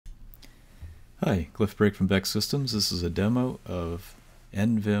Hi, Cliff Break from Beck Systems. This is a demo of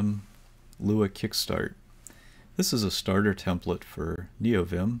nvim-lua kickstart. This is a starter template for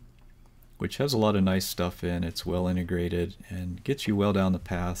Neovim, which has a lot of nice stuff in. It's well integrated and gets you well down the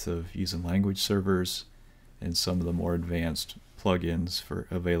path of using language servers and some of the more advanced plugins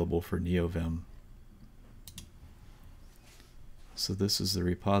available for Neovim. So this is the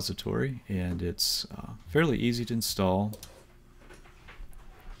repository, and it's fairly easy to install.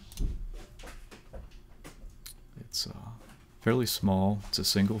 It's fairly small. It's a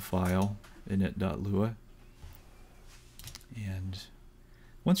single file, init.lua. And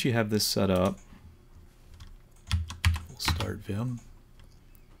once you have this set up, we'll start Vim.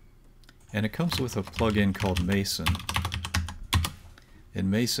 And it comes with a plugin called Mason. And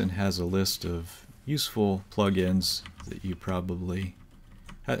Mason has a list of useful plugins that you probably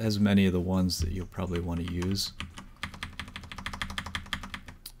has many of the ones that you'll probably want to use.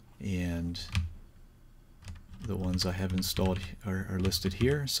 And the ones I have installed are listed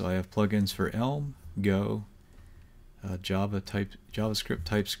here. So I have plugins for Elm, Go, JavaScript,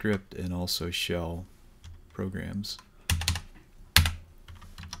 TypeScript, and also shell programs.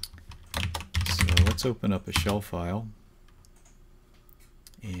 So let's open up a shell file.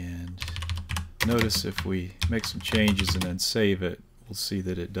 And notice if we make some changes and then save it, we'll see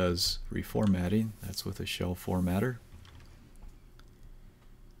that it does reformatting. That's with a shell formatter.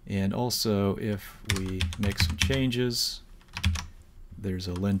 And also, if we make some changes, there's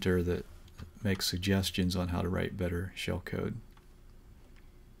a linter that makes suggestions on how to write better shell code.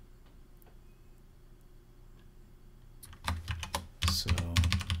 So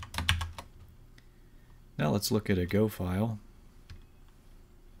now let's look at a Go file.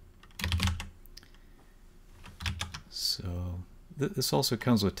 So this also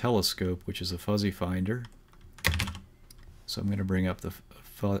comes with Telescope, which is a fuzzy finder. So I'm going to bring up the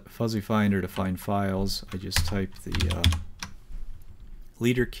fuzzy finder to find files. I just type the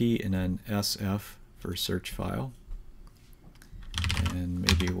leader key and then SF for search file. And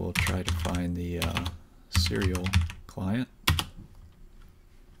maybe we'll try to find the serial client.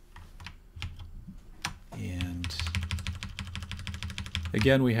 And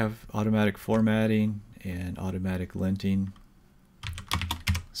again, we have automatic formatting and automatic linting.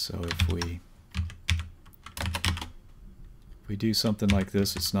 So if we do something like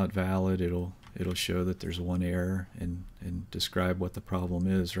this, it's not valid, it'll show that there's one error and describe what the problem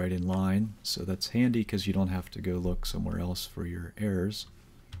is right in line. So that's handy because you don't have to go look somewhere else for your errors.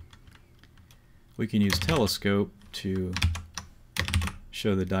 We can use Telescope to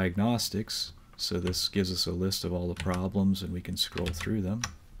show the diagnostics. So this gives us a list of all the problems and we can scroll through them.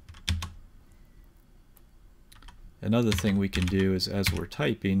 Another thing we can do is, as we're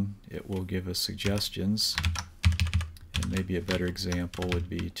typing, it will give us suggestions. And maybe a better example would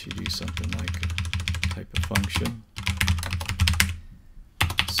be to do something like a type of function.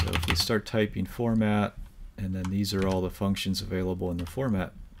 So if we start typing format, and then these are all the functions available in the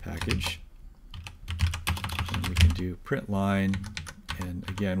format package, and we can do print line, and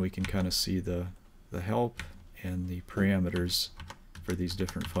again we can kind of see the help and the parameters for these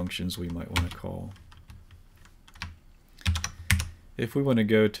different functions we might want to call. If we want to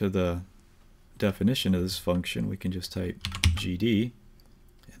go to the definition of this function, we can just type GD,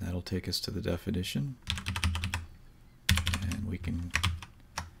 and that'll take us to the definition. And we can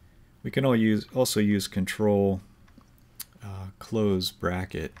also use control close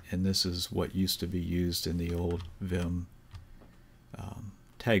bracket, and this is what used to be used in the old Vim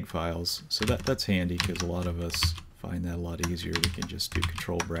tag files. So that's handy because a lot of us find that a lot easier. We can just do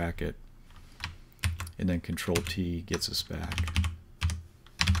control bracket, and then control T gets us back.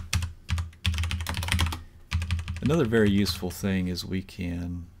 Another very useful thing is we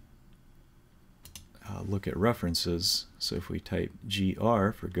can look at references. So if we type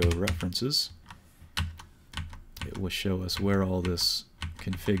GR for Go references, it will show us where all this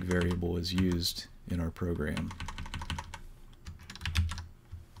config variable is used in our program.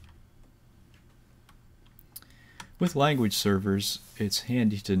 With language servers, it's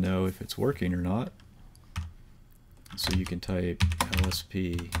handy to know if it's working or not. So you can type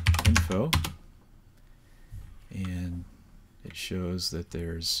lsp info, and it shows that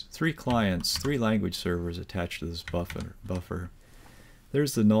there's 3 clients, 3 language servers attached to this buffer.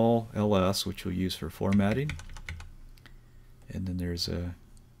 There's the null-ls, which we'll use for formatting, and then there's a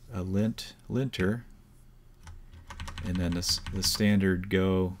linter, and then the standard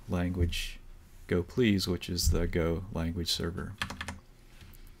Go language, Go please, which is the Go language server.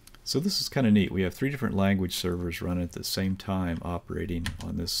 So this is kind of neat. We have 3 different language servers running at the same time operating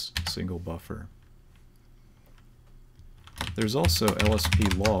on this single buffer. There's also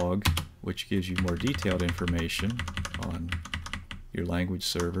lsp log, which gives you more detailed information on your language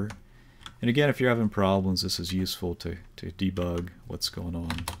server. And again, if you're having problems, this is useful to debug what's going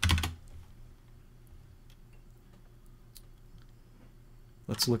on.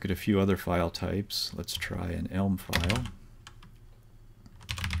 Let's look at a few other file types. Let's try an Elm file.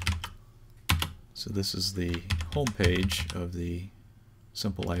 So this is the home page of the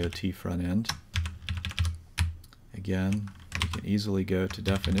Simple IoT front end. Again, we can easily go to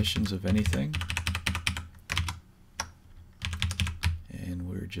definitions of anything. And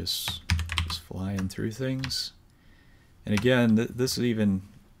we're just flying through things. And again, this even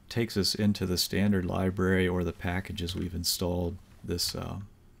takes us into the standard library or the packages we've installed. This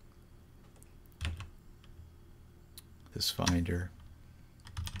finder,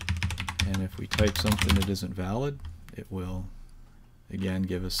 and if we type something that isn't valid, it will again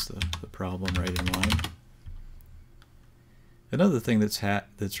give us the problem right in line. Another thing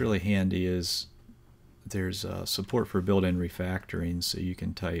that's really handy is there's support for built-in refactoring, so you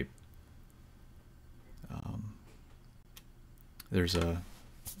can type there's a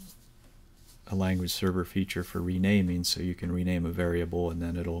language server feature for renaming, so you can rename a variable and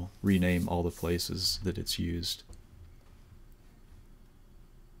then it'll rename all the places that it's used.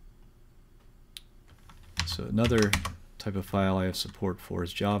 So another type of file I have support for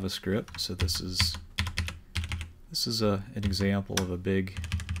is JavaScript. So this is an example of a big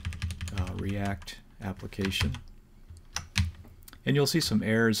React application. And you'll see some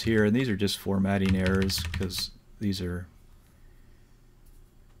errors here, and these are just formatting errors because these are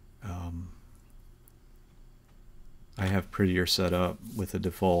I have Prettier set up with the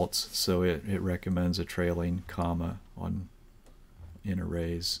defaults, so it recommends a trailing comma in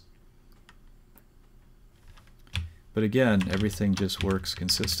arrays. But again, everything just works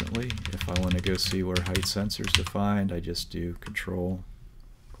consistently. If I want to go see where height sensor is defined, I just do Control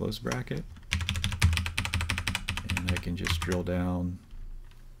close bracket, and I can just drill down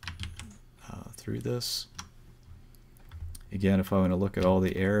through this. Again, if I want to look at all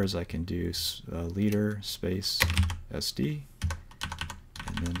the errors, I can do liter space SD,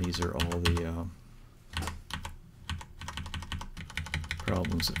 and then these are all the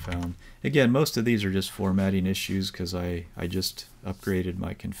problems it found. Again, most of these are just formatting issues because I just upgraded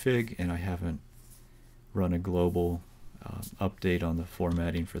my config and I haven't run a global update on the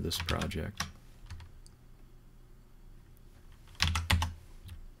formatting for this project.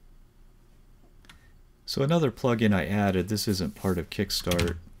 So another plugin I added, this isn't part of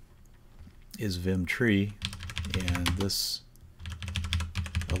Kickstart, is Vim tree, and this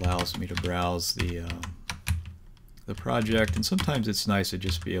allows me to browse the project, and sometimes it's nice to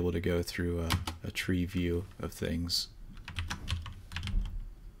just be able to go through a tree view of things.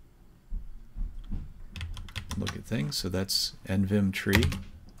 Look at things. So that's nvim tree.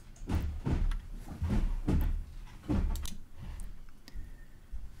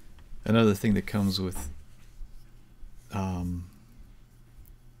 Another thing that comes with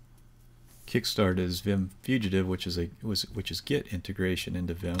Kickstart is Vim Fugitive, which is Git integration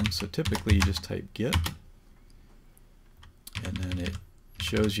into Vim. So typically you just type Git, and then it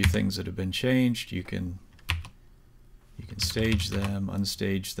shows you things that have been changed. You can stage them,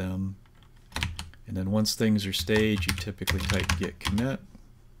 unstage them, and then once things are staged, you typically type git commit.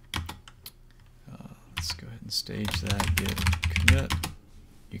 Let's go ahead and stage that, git commit.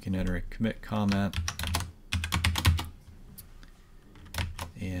 You can enter a commit comment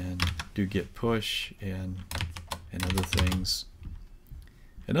and do git push and other things.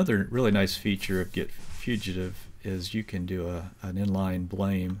 Another really nice feature of Git Fugitive is you can do an inline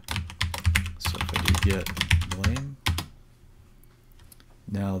blame. So if I do git blame,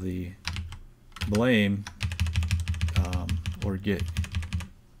 now the blame or git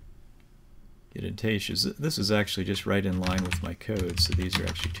indentations, this is actually just right in line with my code, so these are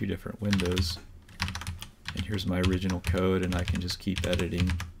actually two different windows. And here's my original code, and I can just keep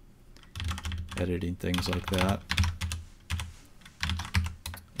editing things like that.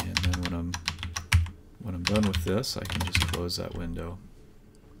 And then when I'm done with this, I can just close that window.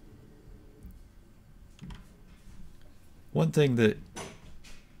 One thing that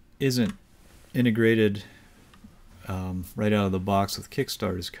isn't integrated right out of the box with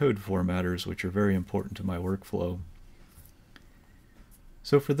Kickstart is code formatters, which are very important to my workflow.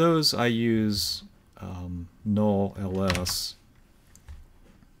 So for those, I use null-ls,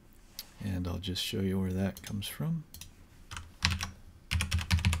 and I'll just show you where that comes from.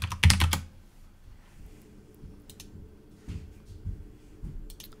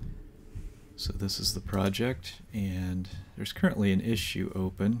 So this is the project, and there's currently an issue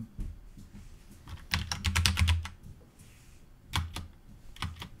open.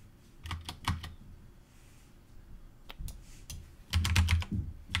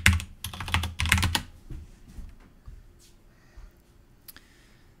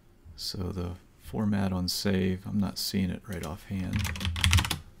 So the format on save, I'm not seeing it right offhand.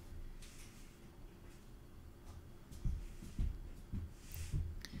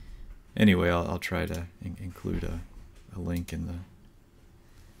 Anyway, I'll try to include a link in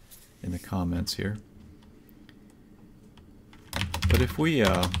the comments here. But if we,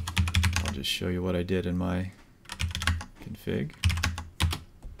 I'll just show you what I did in my config.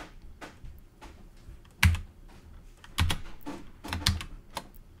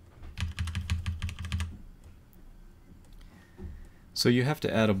 So you have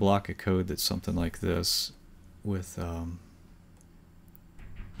to add a block of code that's something like this with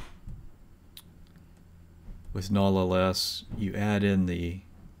null-ls. You add in the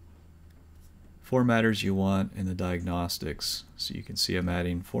formatters you want and the diagnostics. So you can see I'm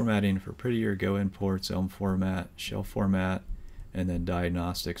adding formatting for prettier Go imports, Elm format, shell format, and then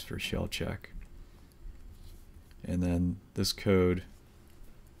diagnostics for shell check. And then this code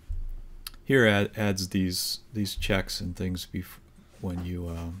here adds these checks and things when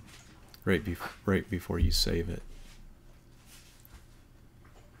you right before you save it.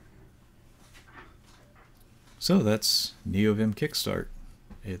 So that's Neovim Kickstart.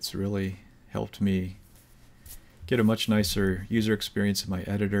 It's really helped me get a much nicer user experience in my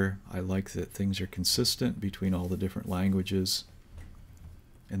editor. I like that things are consistent between all the different languages,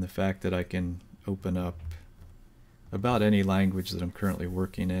 and the fact that I can open up about any language that I'm currently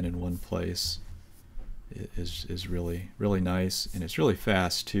working in one place is really nice, and it's really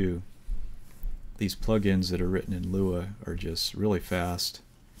fast too. These plugins that are written in Lua are just really fast,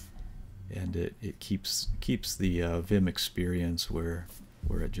 and it keeps the Vim experience where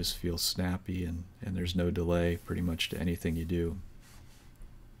it just feels snappy and there's no delay pretty much to anything you do.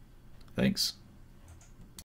 Thanks.